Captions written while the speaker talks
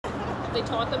They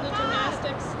taught them the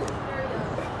gymnastics.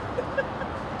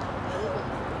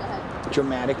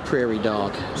 Dramatic prairie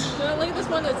dog. No, look at this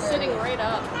one that's sitting right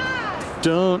up.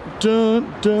 Dun, dun,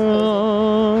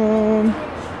 dun.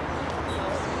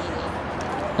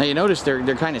 Now you notice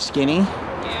they're kind of skinny.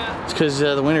 Yeah. It's because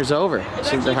the winter's over. It's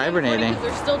So they're hibernating.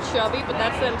 They're still chubby, but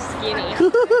that's them skinny.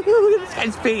 Look at this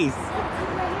guy's face.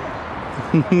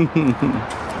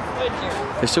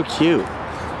 They're so cute.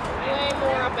 Way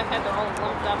more up ahead. They're all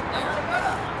lumped up there.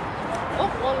 Oh,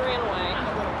 one ran away.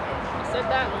 I said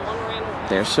that and one ran away.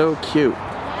 They're so cute.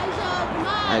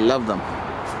 I love them.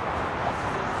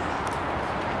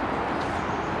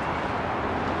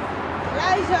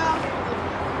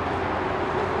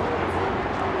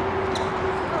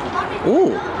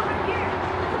 Ooh.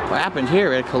 What happened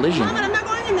here at a collision? Mom, I'm not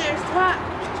going in there. Stop.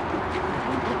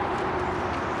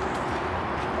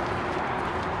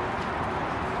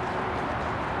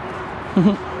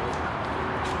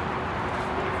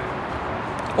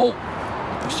 Oh,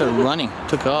 I started running,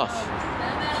 took off.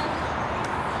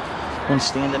 One's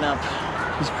standing up.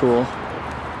 He's cool.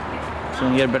 So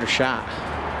you get a better shot.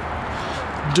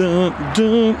 Dun,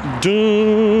 dun,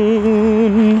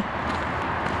 dun.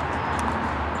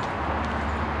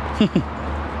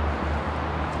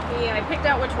 Yeah, I picked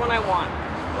out which one I want.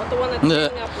 I want the one that's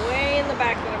sitting up way in the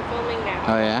back that I'm filming now.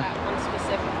 Oh yeah? That one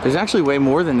specifically. There's actually way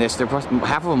more than this.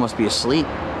 Half of them must be asleep.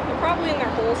 They're probably in their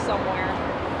hole somewhere.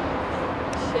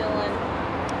 Chilling.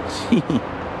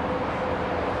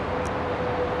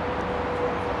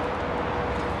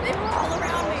 They were all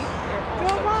around me.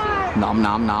 Nom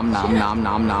nom nom nom nom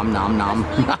nom nom nom nom.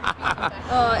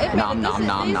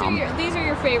 These are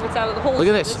your favorites out of the whole. Look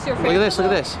at this. Look at this. Look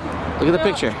at this. Look at the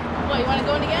picture. What, you want to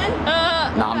go in again?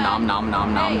 Nom nom nom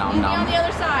nom nom nom Hey, nom. on the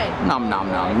other side. Nom nom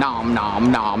nom nom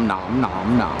nom nom nom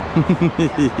nom nom.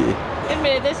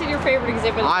 Admit it, this is your favorite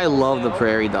exhibit. I love the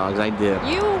prairie dogs. I do.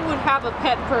 You would have a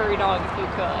pet prairie dog if you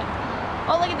could.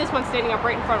 Oh, look at this one standing up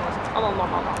right in front of us.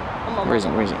 Where is he?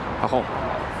 Where is he? Oh.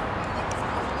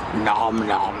 Nom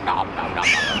nom nom nom nom.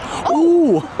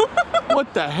 Ooh!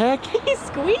 What the heck? He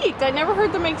squeaked. I never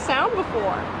heard them make sound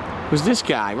before. Who's this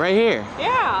guy right here?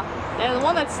 Yeah, and the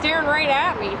one that's staring right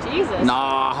at me. Jesus.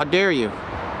 Nah, how dare you?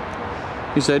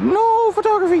 He said, no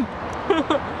photography.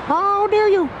 How dare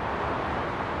you?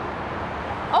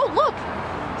 Oh, look!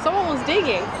 Someone was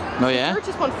digging. Oh yeah? Dirt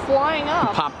just went flying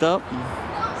up. Popped up.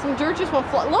 Some dirt just went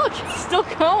flying. Look, it's still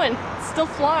going. It's still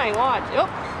flying. Watch. Oh.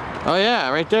 Oh yeah,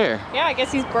 right there. Yeah, I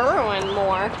guess he's burrowing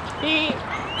more.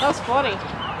 That was funny.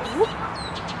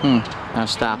 Now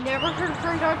stop. I've never heard a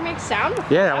prairie dog make sound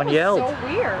before. Yeah, that one yelled. So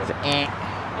weird. It's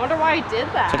I wonder why he did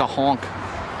that. like a honk.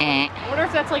 I wonder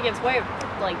if that's like its way of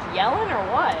like yelling or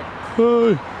what.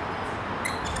 Hey.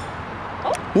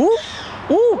 Oh. Ooh.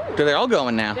 Ooh. They're all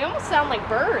going now. They almost sound like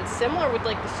birds, similar with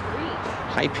like the screech.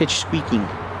 High-pitched squeaking.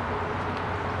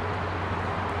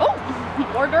 Oh,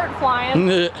 more dirt flying.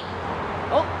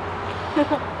 Oh.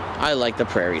 I like the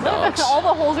prairie dogs. All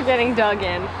the holes are getting dug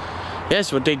in.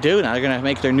 Yes, what they do now. They're gonna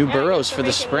make their new burrows for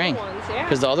the spring.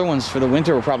 Because the other ones for the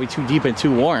winter were probably too deep and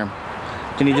too warm.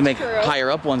 They need to make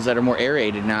higher up ones that are more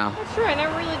aerated now. That's true. I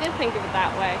never really did think of it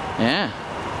that way. Yeah.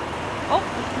 Oh.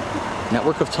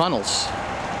 Network of tunnels.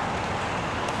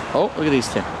 Oh, look at these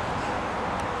two.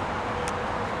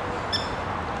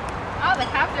 Oh, they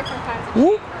have different kinds of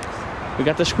Whoop. chambers. We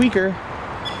got the squeaker.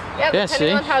 Yeah,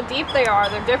 depending on how deep they are,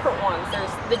 they're different ones.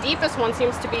 There's the deepest one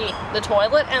seems to be the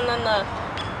toilet, and then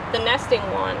the nesting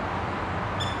one.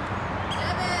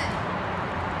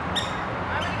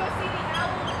 I'm gonna go see the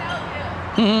owl without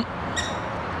you.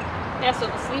 Yeah, so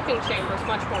the sleeping chamber is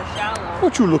much more shallow.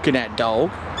 What you looking at,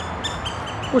 dog?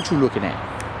 What you looking at?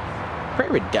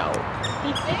 Prairie dog.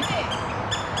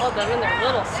 Oh, them and their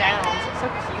little sounds. It's so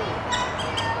cute.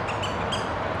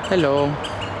 Hello.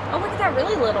 Oh, look at that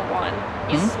really little one.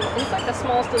 He's like the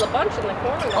smallest of the bunch in the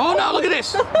corner. Oh no, look at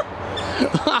this!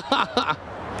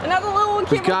 Another little one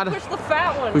came up and pushed the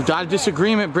fat one. We've got a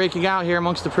disagreement breaking out here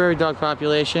amongst the prairie dog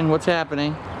population. What's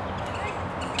happening?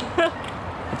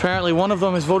 Apparently one of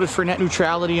them has voted for net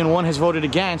neutrality and one has voted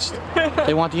against.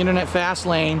 They want the internet fast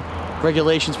lane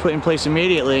regulations put in place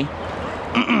immediately.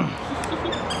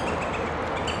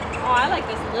 Oh, I like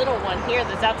this little one here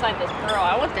that's outside this burrow.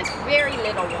 I want this very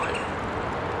little one.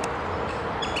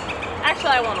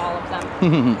 Actually, I want all of them.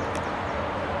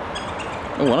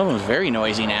 Oh, one of them is very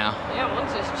noisy now. Yeah,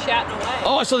 one's just chatting away.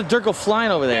 Oh, I saw the dirt go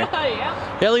flying over there.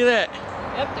 Yeah. Yeah, look at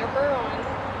Yep, they're burrowing.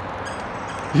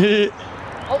 that.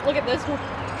 Oh, look at this one.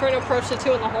 Trying to approach the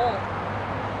two in the hole.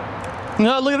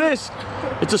 No, look at this.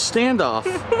 It's a standoff.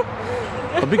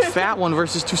 A big fat one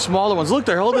versus two smaller ones. Look,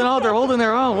 they're holding on. They're holding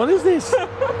their own. What is this?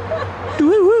 Woo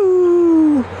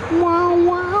woo. Wow.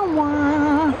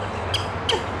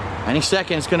 Any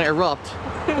second, it's gonna erupt.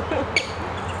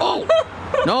 Oh!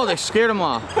 No, they scared him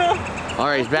off. All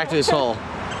right, he's back to his hole.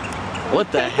 What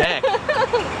the heck?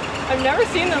 I've never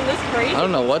seen them this crazy. I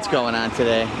don't know what's going on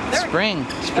today. Spring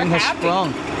has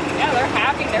sprung. Yeah, they're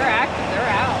happy. They're